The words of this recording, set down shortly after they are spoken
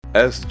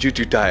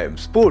SGT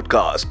times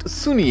podcast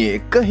सुनिए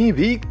कहीं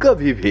भी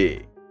कभी भी।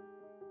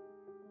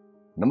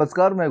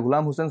 नमस्कार, मैं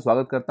गुलाम हुसैन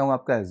स्वागत करता हूं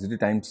आपका SGT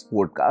टाइम्स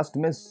पॉडकास्ट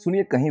में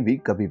सुनिए कहीं भी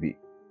कभी भी।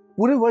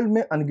 पूरे वर्ल्ड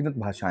में अनगिनत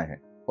भाषाएं हैं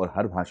और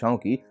हर भाषाओं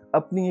की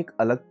अपनी एक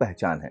अलग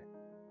पहचान है।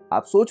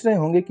 आप सोच रहे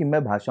होंगे कि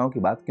मैं भाषाओं की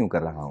बात क्यों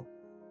कर रहा हूं।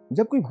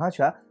 जब कोई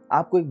भाषा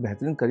आपको एक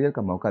बेहतरीन करियर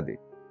का मौका दे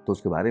तो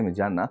उसके बारे में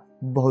जानना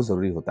बहुत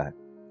जरूरी होता है।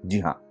 जी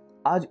हाँ,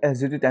 आज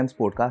SGT टाइम्स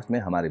पॉडकास्ट में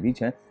हमारे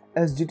बीच हैं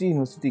SGT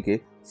यूनिवर्सिटी के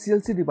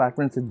CLC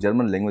डिपार्टमेंट से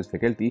German language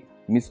faculty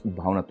miss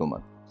Bhavna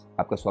Tomar.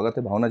 आपका स्वागत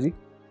है Bhavna ji.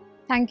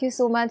 Thank you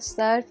so much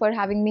sir for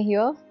having me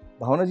here.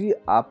 Bhavna ji,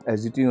 आप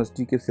SGT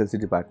यूनिवर्सिटी के CLC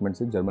डिपार्टमेंट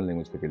से जर्मन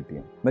लैंग्वेज फैकल्टी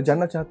हैं। मैं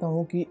जानना चाहता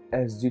हूँ कि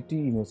SGT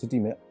यूनिवर्सिटी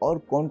में और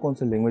कौन कौन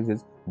से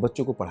लैंग्वेजेस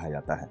बच्चों को पढ़ाया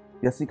जाता है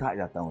या सिखाया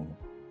जाता है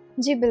उन्हें।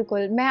 जी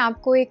बिल्कुल, मैं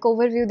आपको एक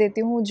ओवरव्यू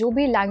देती हूँ जो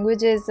भी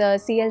लैंग्वेजेस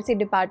CLC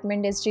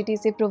डिपार्टमेंट SGT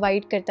से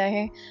प्रोवाइड करता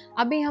है।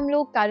 अभी हम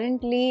लोग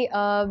currently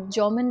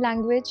German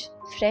language,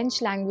 French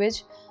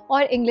language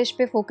और इंग्लिश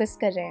पे फोकस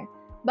कर रहे हैं,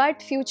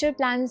 बट फ्यूचर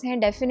प्लान्स हैं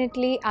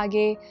डेफिनेटली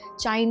आगे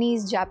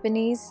Chinese,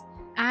 Japanese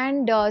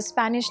and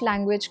Spanish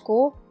language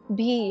को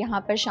भी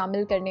यहाँ पर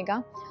शामिल करने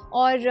का।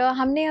 और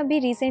हमने अभी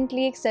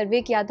रिसेंटली एक सर्वे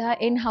किया था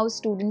इन हाउस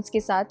स्टूडेंट्स के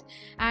साथ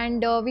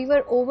and we were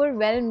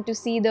overwhelmed to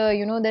see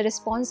the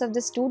response of the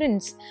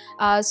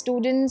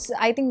students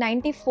I think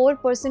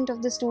 94%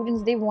 of the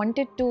students they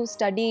wanted to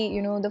study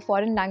the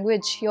foreign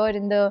language here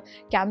in the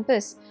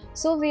campus.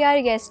 So we are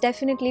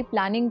definitely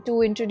planning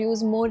to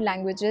introduce more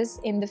languages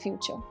in the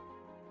future.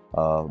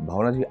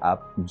 Bhavna ji,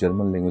 आप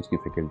German language की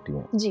faculty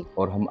हैं जी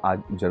और हम आज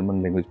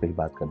German language पे ही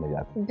बात करने जा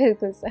रहे हैं।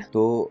 बिल्कुल सर।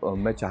 तो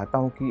मैं चाहता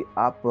हूँ कि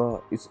आप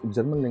इस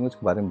जर्मन लैंग्वेज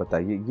के बारे में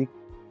बताइए, ये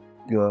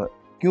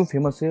क्यों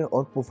फेमस है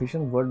और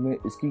प्रोफेशनल वर्ल्ड में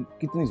इसकी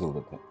कितनी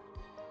ज़रूरत है।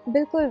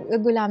 बिल्कुल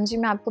गुलाम जी,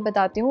 मैं आपको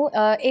बताती हूँ।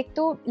 एक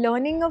तो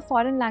learning a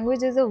foreign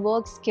language is a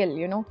work skill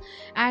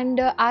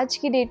and आज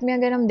की डेट में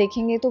अगर हम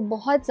देखेंगे तो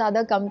बहुत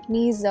ज़्यादा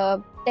कंपनीज़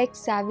टेक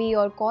सैवी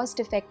और कॉस्ट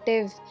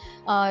इफ़ेक्टिव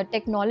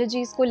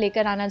टेक्नोलॉजीज़ को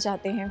लेकर आना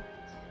चाहते हैं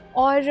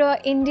और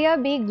इंडिया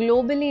भी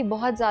ग्लोबली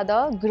बहुत ज़्यादा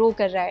ग्रो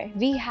कर रहा है।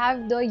 We have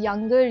the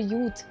younger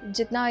youth,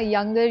 जितना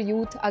यंगर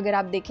यूथ अगर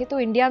आप देखें तो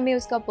इंडिया में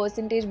उसका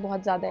परसेंटेज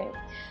बहुत ज़्यादा है।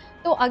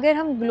 तो अगर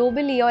हम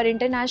ग्लोबली और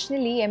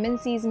इंटरनेशनली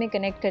MNCs में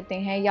कनेक्ट करते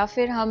हैं या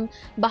फिर हम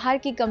बाहर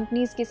की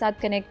कंपनीज़ के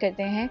साथ कनेक्ट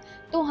करते हैं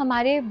तो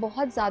हमारे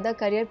बहुत ज़्यादा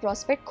करियर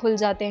प्रॉस्पेक्ट खुल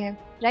जाते हैं,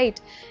 राइट।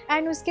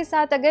 एंड उसके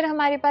साथ अगर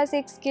हमारे पास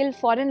एक स्किल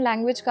फॉरेन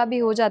लैंग्वेज का भी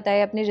हो जाता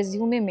है अपने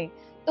रिज्यूमे में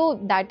तो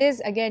that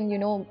is again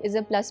is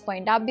a plus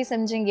point. आप भी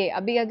समझेंगे,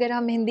 अभी अगर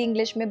हम हिंदी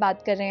इंग्लिश में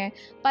बात कर रहे हैं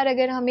पर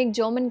अगर हम एक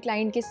जर्मन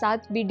क्लाइंट के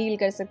साथ भी डील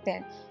कर सकते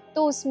हैं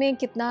तो उसमें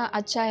कितना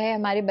अच्छा है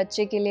हमारे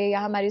बच्चे के लिए या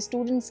हमारे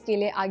स्टूडेंट्स के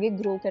लिए आगे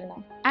ग्रो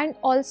करना। एंड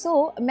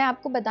ऑल्सो मैं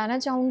आपको बताना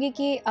चाहूँगी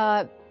कि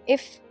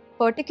if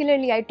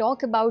particularly I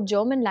talk about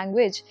German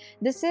language,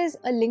 this is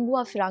a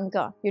lingua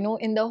franca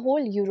in the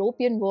whole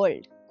European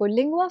world. को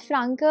लिंगुआ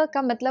फ्रांका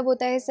का मतलब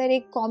होता है सर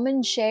एक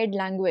common shared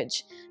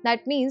language.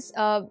 That means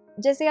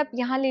जैसे आप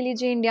यहाँ ले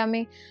लीजिए इंडिया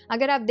में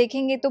अगर आप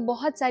देखेंगे तो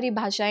बहुत सारी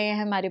भाषाएं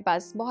हैं हमारे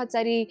पास, बहुत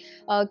सारी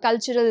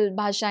कल्चरल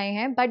भाषाएं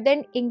हैं, but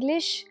then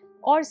English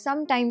or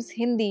sometimes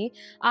Hindi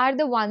are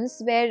the ones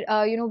where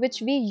which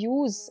we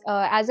use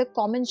as a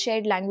common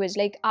shared language.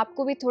 Like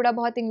आपको भी थोड़ा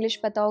बहुत इंग्लिश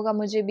पता होगा,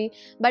 मुझे भी,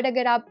 बट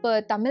अगर आप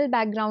तमिल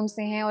बैकग्राउंड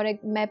से हैं और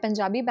मैं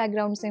पंजाबी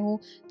बैकग्राउंड से हूँ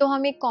तो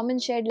हम एक कॉमन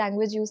शेयर्ड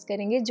लैंग्वेज यूज़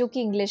करेंगे जो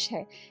कि इंग्लिश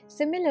है।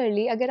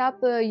 सिमिलरली अगर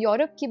आप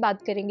यूरोप की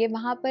बात करेंगे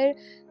वहाँ पर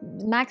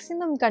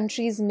मैक्सिमम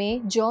कंट्रीज़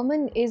में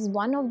German is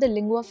one of the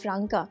lingua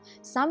franca.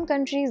 Some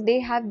countries they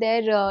have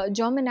their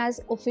German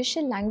as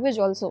official language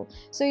also.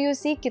 So you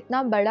see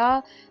कितना बड़ा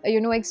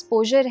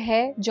एक्सपोजर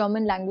है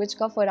जर्मन लैंग्वेज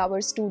का फॉर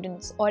आवर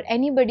स्टूडेंट्स और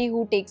anybody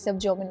who takes up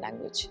German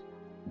language.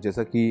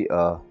 जैसा कि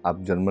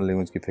आप German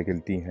language की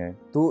faculty हैं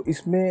तो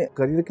इसमें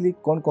करियर के लिए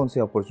कौन कौन से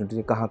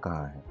अपॉर्चुनिटीज कहाँ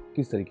हैं,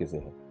 किस तरीके से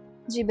है।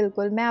 जी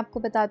बिल्कुल, मैं आपको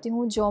बताती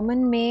हूँ। जर्मन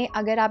में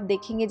अगर आप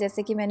देखेंगे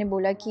जैसे कि मैंने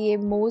बोला कि ये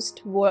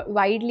most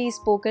widely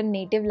spoken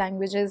native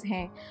languages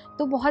हैं,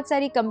 तो बहुत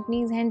सारी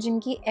कंपनीज़ हैं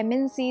जिनकी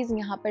MNCs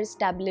यहाँ पर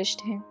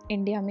इस्टेब्लिश्ड हैं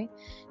इंडिया में,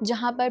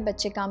 जहाँ पर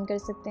बच्चे काम कर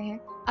सकते हैं।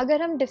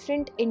 अगर हम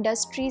डिफरेंट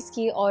इंडस्ट्रीज़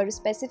की और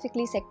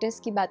स्पेसिफिकली सेक्टर्स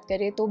की बात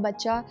करें तो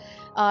बच्चा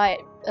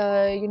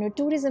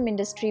टूरिज़म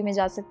इंडस्ट्री में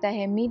जा सकता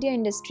है, मीडिया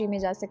इंडस्ट्री में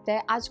जा सकता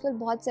है। आजकल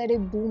बहुत सारे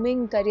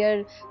बूमिंग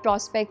करियर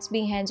प्रॉस्पेक्ट्स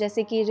भी हैं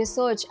जैसे कि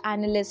रिसर्च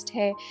एनालिस्ट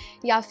है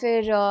या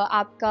फिर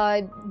आपका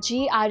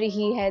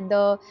GRE है,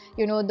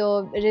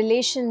 the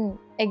relation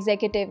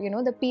executive,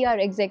 the PR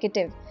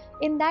executive.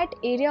 In that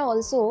area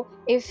also,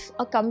 if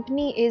a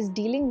company is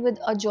dealing with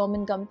a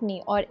German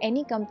company or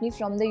any company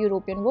from the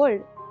European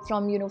world,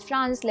 from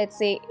France, let's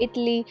say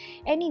Italy,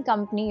 any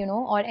company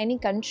or any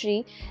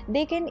country,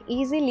 they can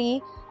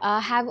easily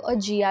have a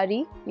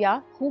GRE,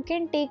 who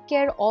can take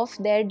care of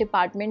their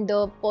department,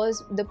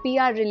 the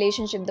PR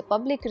relationship, the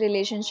public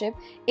relationship,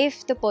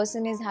 if the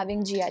person is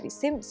having GRE.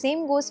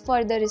 Same goes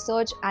for the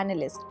research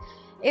analyst.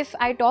 If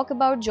I talk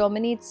about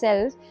Germany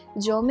itself,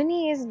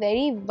 Germany is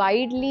very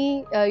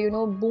widely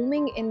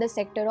booming in the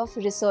sector of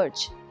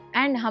research.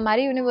 And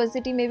हमारी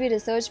university में भी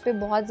research पे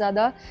बहुत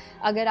ज़्यादा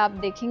अगर आप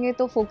देखेंगे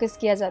तो फोकस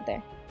किया जाता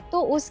है।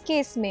 तो उस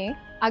केस में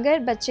अगर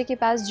बच्चे के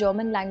पास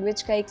जर्मन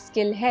लैंग्वेज का एक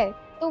स्किल है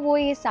तो वो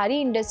ये सारी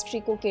इंडस्ट्री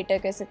को केटर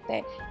कर सकता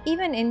है.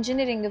 Even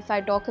engineering, if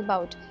I talk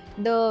about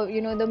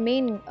the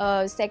main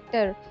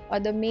sector और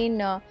the main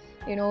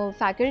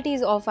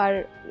faculties of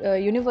our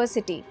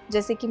university,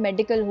 जैसे कि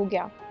मेडिकल हो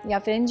गया या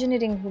फिर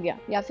इंजीनियरिंग हो गया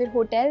या फिर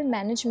होटल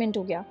मैनेजमेंट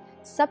हो गया,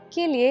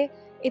 सबके लिए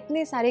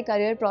इतने सारे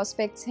करियर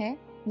प्रॉस्पेक्ट्स हैं.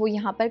 वो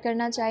यहाँ पर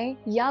करना चाहें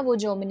या वो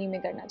जर्मनी में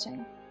करना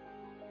चाहें.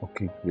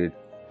 Okay, great.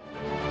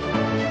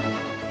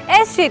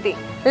 SGT,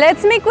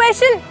 lets me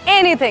question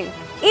anything,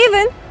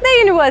 even the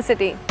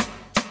university.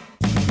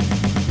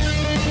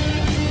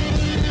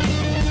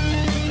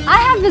 I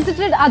have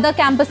visited other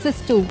campuses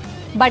too,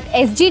 but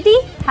SGT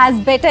has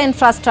better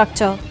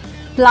infrastructure.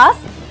 Plus,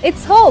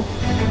 it's hope.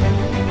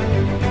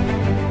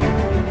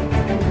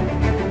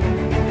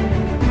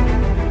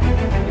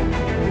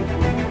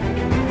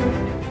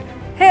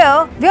 Here,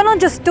 we are not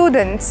just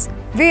students,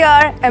 we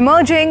are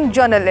emerging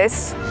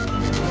journalists.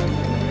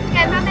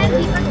 Cameraman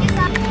दीपक के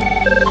साथ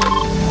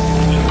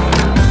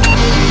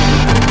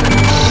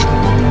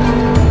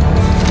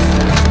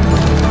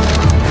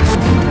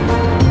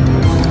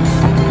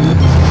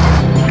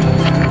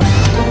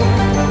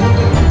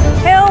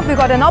Here, we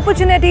got an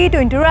opportunity to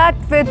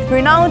interact with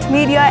renowned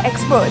media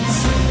experts.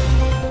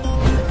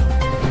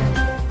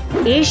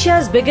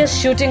 Asia's biggest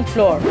shooting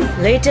floor,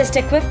 latest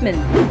equipment,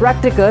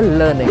 practical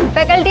learning,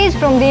 Faculties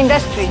from the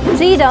industry,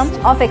 freedom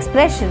of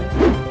expression.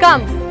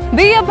 Come,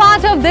 be a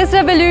part of this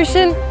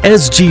revolution.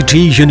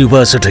 SGT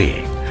University,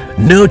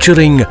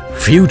 nurturing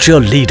future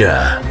leader.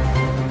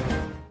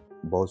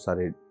 बहुत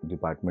सारे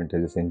department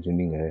है, जैसे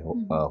engineering है,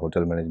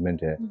 hotel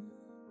management है,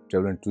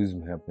 travel and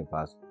tourism है अपने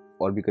पास,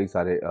 और भी कई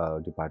सारे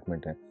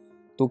डिपार्टमेंट हैं.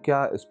 तो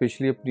क्या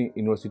स्पेशली अपनी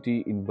यूनिवर्सिटी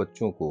इन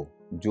बच्चों को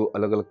जो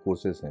अलग अलग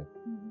कोर्सेज हैं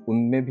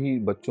उनमें भी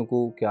बच्चों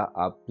को क्या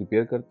आप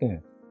प्रिपेयर करते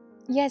हैं?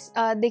 यस,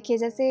 देखिए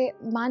जैसे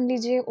मान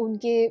लीजिए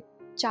उनके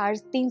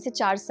 3 से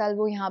 4 साल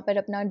वो यहाँ पर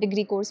अपना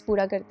डिग्री कोर्स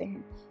पूरा करते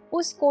हैं.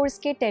 उस कोर्स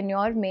के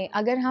टेन्योर में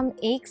अगर हम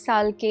 1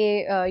 साल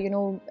के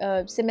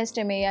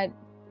सेमेस्टर में, या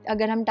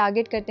अगर हम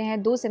टारगेट करते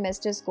हैं 2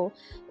 सेमेस्टर्स को,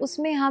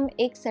 उसमें हम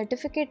एक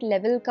सर्टिफिकेट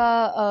लेवल का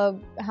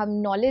हम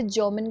नॉलेज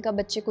जर्मन का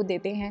बच्चे को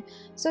देते हैं.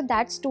 So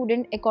that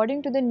student,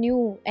 according to the new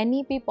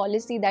NEP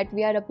policy that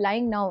we are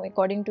applying now,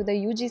 according to the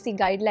UGC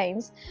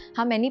guidelines,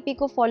 हम NEP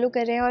को फॉलो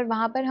कर रहे हैं और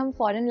वहाँ पर हम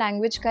फॉरेन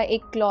लैंग्वेज का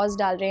एक क्लॉज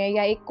डाल रहे हैं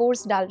या एक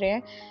कोर्स डाल रहे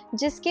हैं,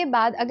 जिसके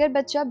बाद अगर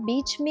बच्चा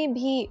बीच में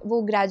भी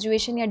वो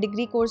ग्रेजुएशन या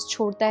डिग्री कोर्स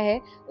छोड़ता है,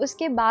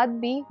 उसके बाद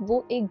भी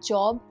वो एक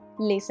जॉब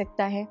ले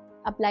सकता है,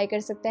 अप्लाई कर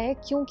सकता है,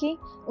 क्योंकि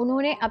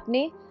उन्होंने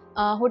अपने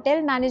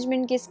होटल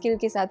मैनेजमेंट के स्किल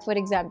के साथ फॉर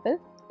एग्जांपल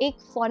एक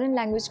फॉरेन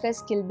लैंग्वेज का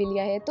स्किल भी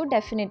लिया है. तो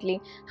डेफिनेटली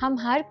हम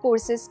हर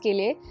कोर्सेज के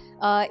लिए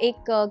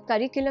एक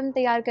करिकुलम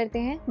तैयार करते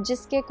हैं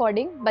जिसके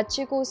अकॉर्डिंग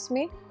बच्चे को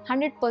उसमें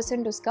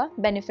 100% उसका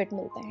बेनिफिट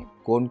मिलता है.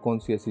 कौन कौन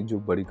सी ऐसी जो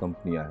बड़ी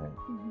कंपनियां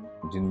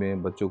हैं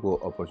जिनमें बच्चों को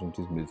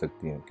अपॉर्चुनिटीज़ मिल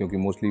सकती हैं? क्योंकि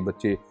मोस्टली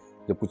बच्चे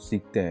जब कुछ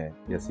सीखते हैं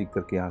या सीख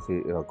करके यहाँ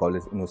से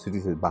कॉलेज यूनिवर्सिटी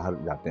से बाहर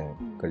जाते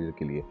हैं करियर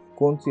के लिए,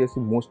 कौन सी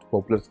ऐसी मोस्ट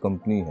पॉपुलर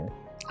कंपनी है?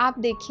 आप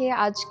देखिए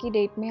आज की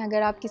डेट में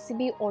अगर आप किसी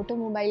भी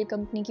ऑटोमोबाइल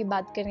कंपनी की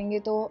बात करेंगे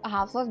तो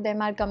half of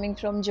them are coming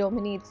from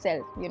Germany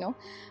itself,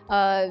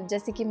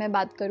 जैसे कि मैं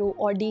बात करूँ,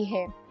 ऑडी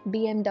है,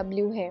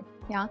 BMW है,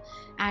 या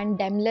एंड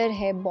डेमलर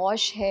है,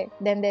 बॉश है,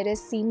 देन देयर इज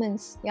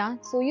सीमेंस, या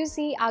सो यू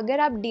सी अगर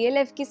आप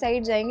DLF की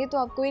साइड जाएंगे तो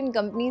आपको इन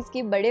कंपनीज़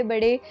की बड़े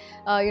बड़े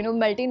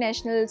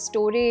मल्टीनेशनल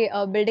स्टोरे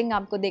बिल्डिंग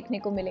आपको देखने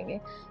को मिलेंगे.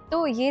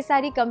 तो ये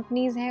सारी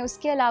कंपनीज़ हैं.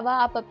 उसके अलावा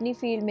आप अपनी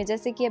फील्ड में,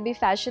 जैसे कि अभी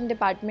फैशन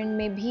डिपार्टमेंट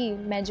में भी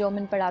मैं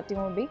जर्मन पढ़ाती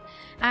हूँ अभी,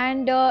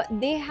 and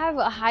they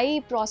have high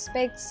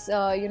prospects,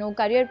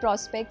 career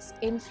prospects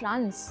in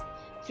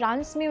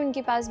France में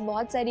उनके पास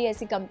बहुत सारी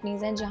ऐसी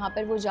कंपनीज़ हैं जहाँ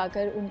पर वो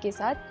जाकर उनके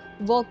साथ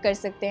वर्क कर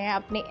सकते हैं,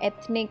 अपने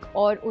एथनिक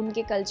और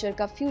उनके कल्चर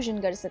का फ्यूजन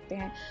कर सकते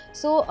हैं.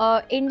 सो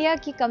इंडिया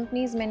की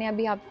कंपनीज़ मैंने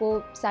अभी आपको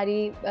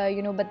सारी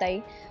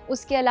बताई.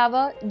 उसके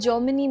अलावा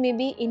जर्मनी में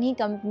भी इन्हीं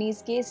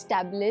कंपनीज़ के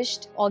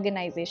इस्टेब्लिश्ड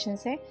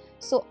ऑर्गेनाइजेशंस हैं.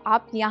 सो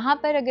आप यहाँ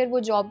पर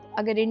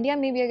अगर इंडिया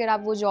में भी अगर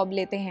आप वो जॉब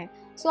लेते हैं,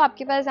 सो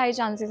आपके पास हाई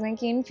चांसेस हैं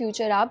कि इन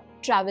फ्यूचर आप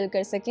ट्रैवल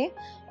कर सकें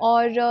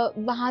और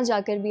वहाँ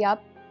जाकर भी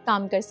आप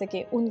काम कर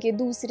सकें, उनके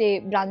दूसरे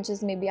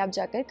ब्रांचेस में भी आप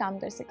जाकर काम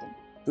कर सकें.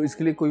 तो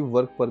इसके लिए कोई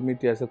वर्क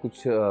परमिट या ऐसा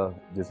कुछ,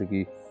 जैसे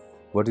कि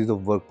what is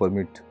the work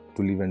permit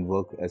to live and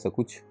work, ऐसा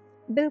कुछ?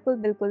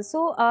 बिल्कुल.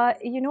 सो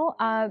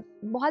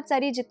बहुत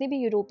सारी जितनी भी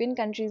यूरोपियन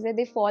कंट्रीज़ है,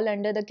 they fall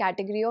under the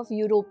category of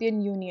European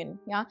Union,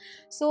 या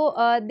so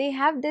they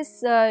have this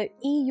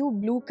EU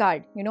blue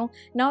card.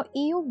 Now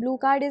EU blue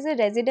card is a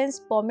residence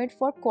permit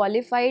for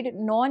qualified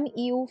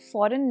non-EU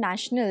foreign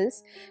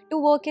nationals to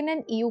work in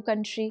an EU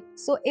country.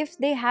 So if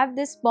they have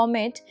this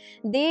permit,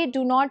 they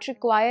do not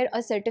require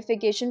a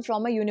certification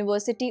from a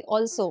university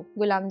also.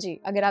 Ghulam ji,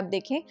 अगर आप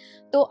देखें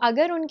तो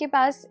अगर उनके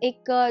पास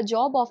एक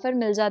job offer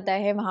मिल जाता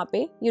है वहाँ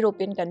पे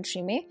यूरोपियन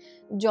कंट्री में,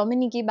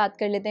 जर्मनी की बात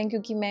कर लेते हैं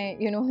क्योंकि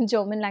मैं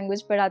जर्मन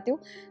लैंग्वेज पढ़ाती हूँ,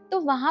 तो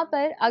वहाँ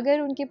पर अगर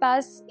उनके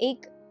पास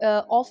एक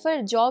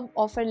ऑफ़र जॉब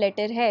ऑफ़र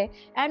लेटर है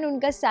एंड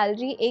उनका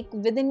सैलरी एक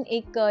विद इन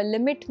एक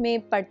लिमिट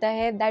में पड़ता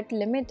है, that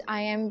limit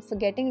I am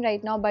forgetting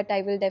right now but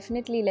I will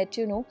definitely let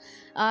you know.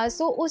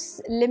 So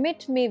उस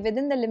लिमिट में, विद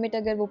इन द लिमिट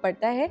अगर वो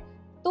पड़ता है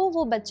तो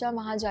वो बच्चा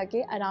वहाँ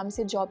जाके आराम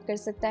से जॉब कर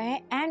सकता है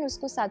एंड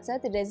उसको साथ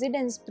साथ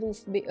रेजिडेंस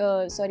प्रूफ भी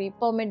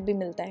परमिट भी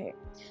मिलता है।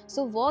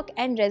 So work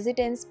and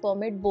residence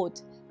permit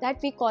both, that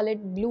we call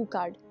it blue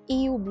card,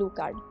 EU blue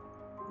card.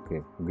 Okay,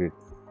 great.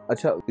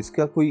 अच्छा,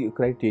 इसका कोई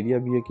क्राइटेरिया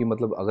भी है कि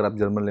मतलब अगर आप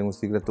जर्मन लैंग्वेज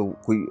सीख रहे हैं तो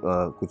कोई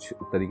कुछ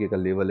तरीके का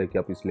लेवल है कि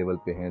आप इस लेवल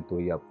पे हैं तो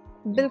ही आप?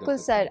 बिल्कुल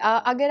सर,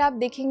 अगर आप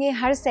देखेंगे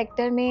हर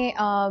सेक्टर में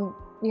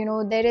you know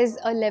there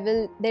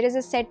is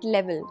a set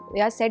level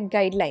या set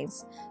guidelines।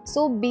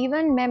 so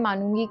B1 मैं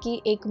मानूंगी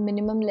कि एक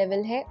मिनिमम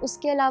लेवल है।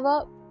 उसके अलावा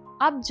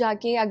आप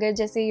जाके अगर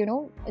जैसे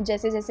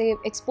जैसे जैसे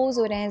एक्सपोज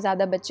हो रहे हैं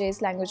ज़्यादा बच्चे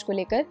इस लैंग्वेज को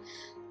लेकर,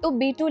 तो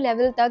B2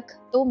 लेवल तक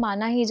तो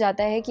माना ही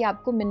जाता है कि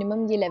आपको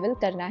मिनिमम ये लेवल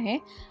करना है।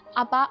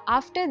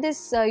 After this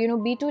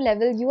B2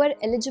 level, you are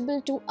eligible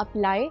to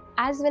apply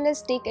as well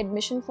as take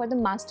admission for the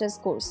master's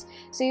course.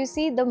 So you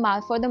see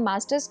for the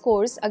master's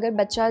course अगर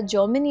बच्चा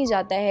जर्मनी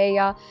जाता है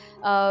या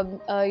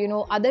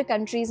other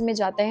countries में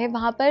जाता है,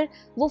 वहाँ पर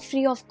वो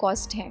free of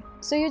cost है।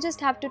 So you just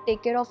have to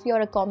take care of your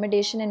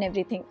accommodation and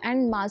everything.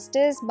 And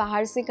masters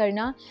बाहर से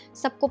करना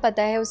सबको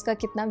पता है उसका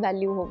कितना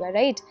value होगा,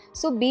 right?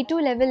 So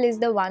B2 level is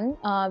the one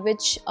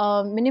which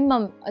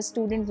minimum a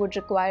student would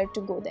require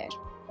to go there.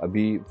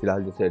 अभी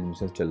फ़िलहाल जैसे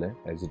एडमिशन चल रहे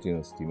हैं एसजीटी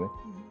यूनिवर्सिटी में,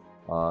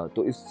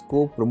 तो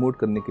इसको प्रमोट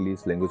करने के लिए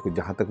इस लैंग्वेज को,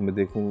 जहाँ तक मैं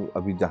देखूँ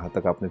अभी, जहाँ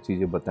तक आपने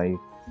चीज़ें बताई,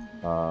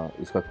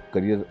 इसका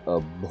करियर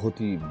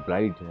बहुत ही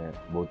ब्राइट है,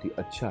 बहुत ही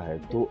अच्छा है।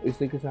 तो इस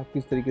तरीके से आप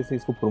किस तरीके से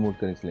इसको प्रमोट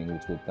करें इस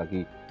लैंग्वेज को,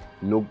 ताकि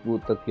लोगों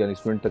तक या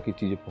स्टूडेंट तक ये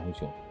चीज़ें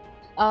पहुँचें?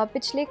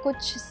 पिछले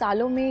कुछ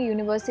सालों में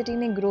यूनिवर्सिटी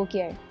ने ग्रो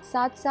किया है,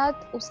 साथ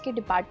साथ उसके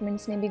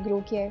डिपार्टमेंट्स ने भी ग्रो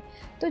किया है,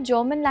 तो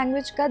जर्मन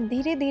लैंग्वेज का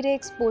धीरे धीरे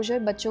एक्सपोजर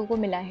बच्चों को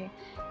मिला है।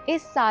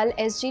 इस साल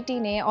एसजीटी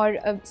ने और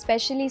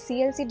स्पेशली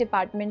सीएलसी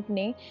डिपार्टमेंट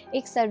ने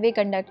एक सर्वे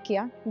कंडक्ट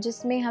किया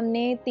जिसमें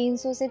हमने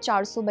 300 से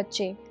 400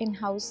 बच्चे इन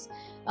हाउस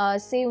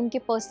से उनके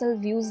पर्सनल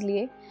व्यूज़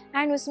लिए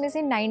एंड उसमें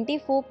से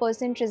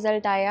 94%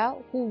 रिज़ल्ट आया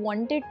who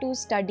wanted to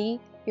study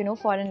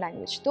foreign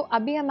language. तो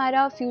अभी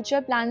हमारा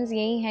फ्यूचर प्लान्स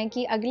यही हैं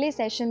कि अगले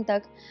सेशन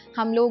तक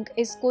हम लोग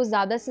इसको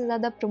ज़्यादा से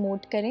ज़्यादा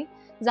प्रमोट करें,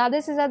 ज़्यादा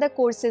से ज़्यादा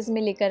कोर्सेज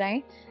में लेकर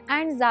आएँ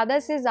एंड ज़्यादा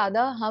से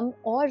ज़्यादा हम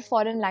और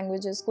फॉरेन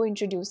लैंग्वेजेस को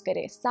इंट्रोड्यूस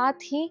करें। साथ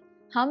ही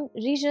हम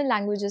रीजनल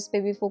लैंग्वेजेस पे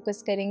भी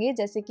फोकस करेंगे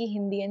जैसे कि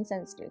हिंदी एंड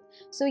संस्कृत।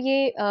 सो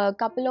ये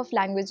कपल ऑफ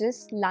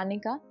लैंग्वेजेस लाने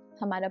का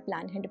हमारा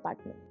प्लान है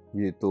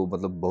डिपार्टमेंट। ये तो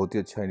मतलब बहुत ही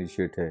अच्छा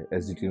इनिशिएट है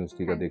एसजीटी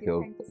यूनिवर्सिटी का, देखे,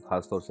 और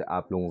ख़ास तौर से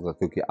आप लोगों का,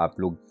 क्योंकि आप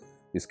लोग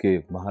इसके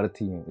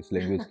महारथी हैं इस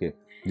लैंग्वेज के,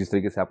 जिस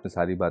तरीके से आपने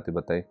सारी बातें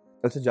बताई।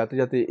 अच्छा, जाते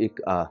जाते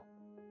एक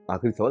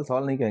आखिरी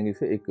सवाल नहीं कहेंगे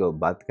इसे, एक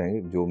बात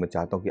कहेंगे जो मैं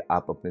चाहता हूँ कि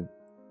आप अपने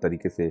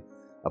तरीके से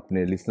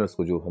अपने लिसनर्स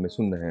को जो हमें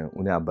सुन रहे हैं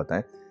उन्हें आप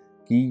बताएं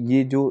कि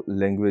ये जो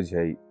लैंग्वेज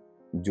है,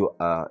 जो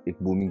एक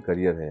बूमिंग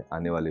करियर है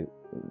आने वाले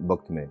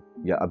वक्त में,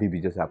 या अभी भी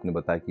जैसे आपने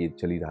बताया कि ये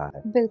चल ही रहा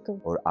है, बिल्कुल,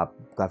 और आप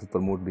काफ़ी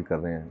प्रमोट भी कर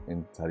रहे हैं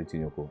इन सारी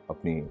चीज़ों को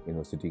अपनी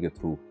यूनिवर्सिटी के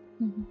थ्रू,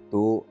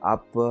 तो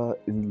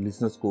आप इन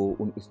लिसनर्स को,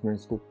 उन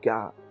स्टूडेंट्स को क्या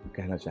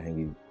कहना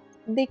चाहेंगी?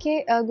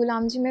 देखिए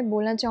गुलाम जी, मैं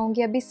बोलना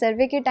चाहूँगी अभी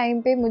सर्वे के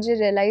टाइम पे मुझे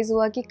रियलाइज़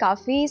हुआ कि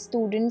काफ़ी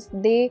students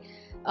they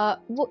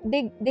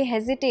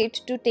hesitate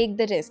to take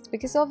the risk,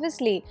 because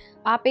obviously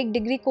आप एक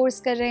डिग्री कोर्स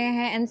कर रहे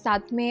हैं एंड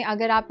साथ में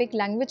अगर आप एक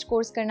लैंग्वेज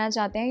कोर्स करना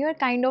चाहते हैं, you are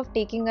kind of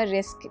taking a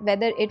risk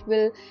whether it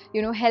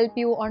will help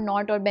you और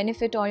नॉट, और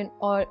बेनिफिट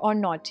और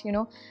नॉट।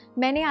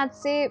 मैंने आज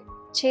से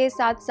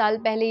 6-7 साल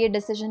पहले ये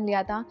डिसीजन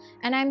लिया था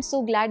and I am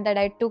so glad that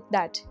I took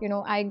that.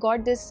 I got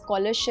this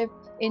scholarship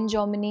in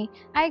Germany.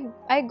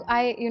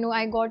 I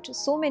got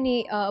so many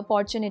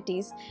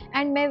opportunities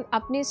and मैं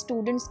अपने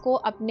students को,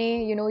 अपने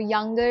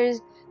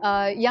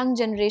young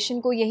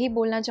generation को यही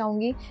बोलना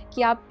चाहूँगी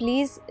कि आप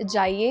प्लीज़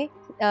जाइए,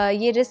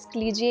 ये रिस्क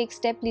लीजिए, एक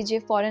स्टेप लीजिए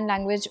फॉरेन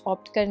लैंग्वेज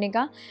ऑप्ट करने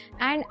का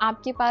एंड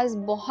आपके पास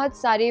बहुत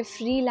सारे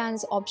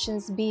फ्रीलांस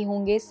ऑप्शंस भी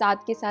होंगे,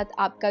 साथ के साथ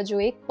आपका जो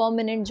एक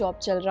परमानेंट जॉब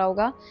चल रहा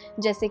होगा,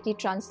 जैसे कि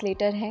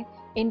ट्रांसलेटर है,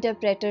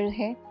 इंटरप्रेटर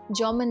है,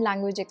 German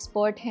language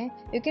expert हैं.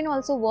 You can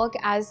also work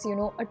as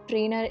a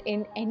trainer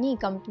in any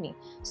company.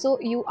 So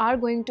you are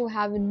going to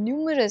have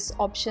numerous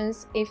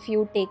options if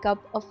you take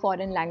up a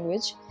foreign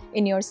language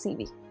in your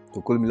CV.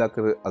 तो कुल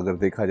मिलाकर अगर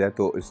देखा जाए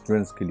तो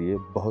students के लिए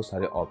बहुत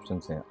सारे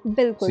ऑप्शंस हैं।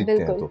 बिल्कुल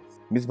बिल्कुल। तो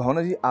मिस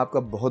भावना जी, आपका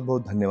बहुत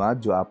बहुत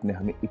धन्यवाद जो आपने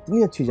हमें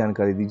इतनी अच्छी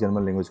जानकारी दी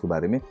जर्मन लैंग्वेज के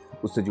बारे में,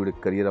 उससे जुड़े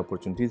करियर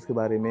अपॉर्चुनिटीज़ के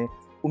बारे में।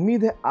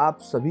 उम्मीद है आप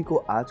सभी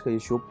को आज का ये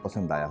शो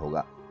पसंद आया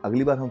होगा।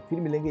 अगली बार हम फिर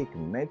मिलेंगे एक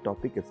नए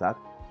टॉपिक के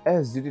साथ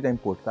SGT टाइम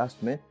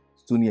पॉडकास्ट में।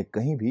 सुनिए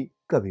कहीं भी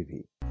कभी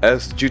भी।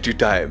 SGT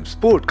टाइम्स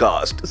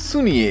पॉडकास्ट,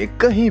 सुनिए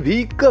कहीं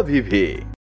भी कभी भी।